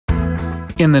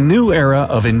In the new era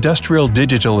of industrial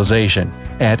digitalization,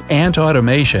 at Ant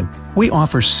Automation, we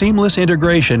offer seamless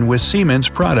integration with Siemens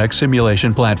product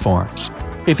simulation platforms.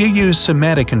 If you use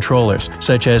SIMIT controllers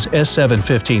such as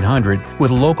S7-1500 with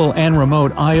local and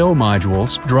remote I/O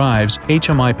modules, drives,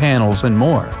 HMI panels, and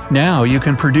more, now you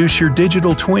can produce your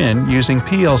digital twin using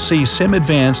PLCSim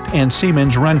Advanced and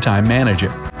Siemens Runtime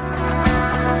Manager.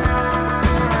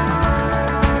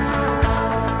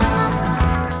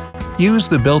 Use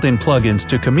the built-in plugins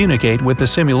to communicate with the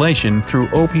simulation through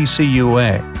OPC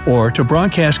UA, or to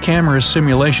broadcast camera's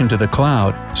simulation to the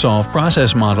cloud, solve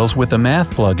process models with the Math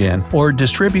plugin, or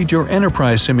distribute your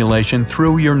enterprise simulation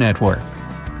through your network.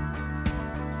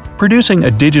 Producing a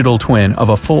digital twin of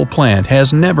a full plant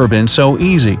has never been so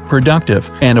easy, productive,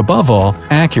 and above all,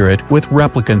 accurate with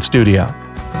ReplicANT Studio.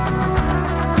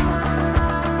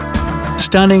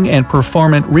 Stunning and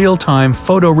performant real-time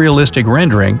photorealistic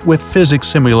rendering with physics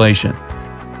simulation.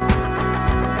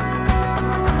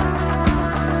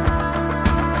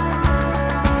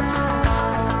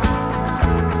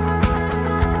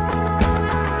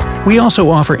 We also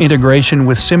offer integration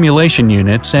with simulation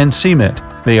units and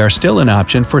SIMIT. They are still an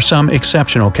option for some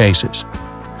exceptional cases.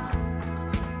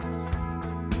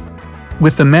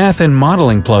 With the Math and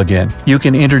Modeling plugin, you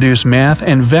can introduce math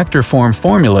and vector form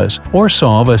formulas or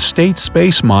solve a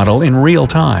state-space model in real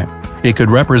time. It could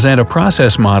represent a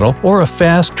process model or a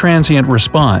fast transient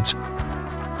response.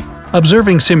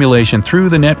 Observing simulation through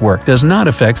the network does not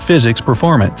affect physics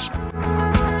performance.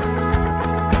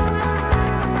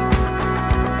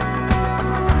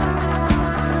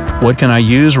 What can I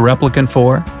use ReplicANT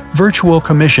for? Virtual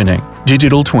commissioning,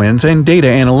 digital twins and data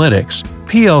analytics,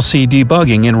 PLC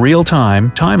debugging in real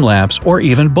time, time-lapse, or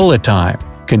even bullet time,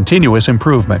 continuous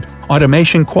improvement,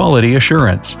 automation quality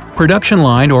assurance, production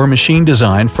line or machine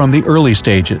design from the early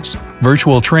stages,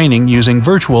 virtual training using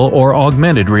virtual or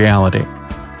augmented reality.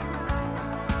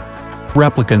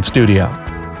 ReplicANT Studio.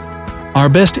 Our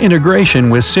best integration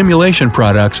with simulation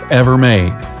products ever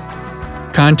made.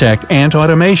 Contact Ant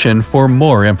Automation for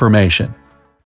more information.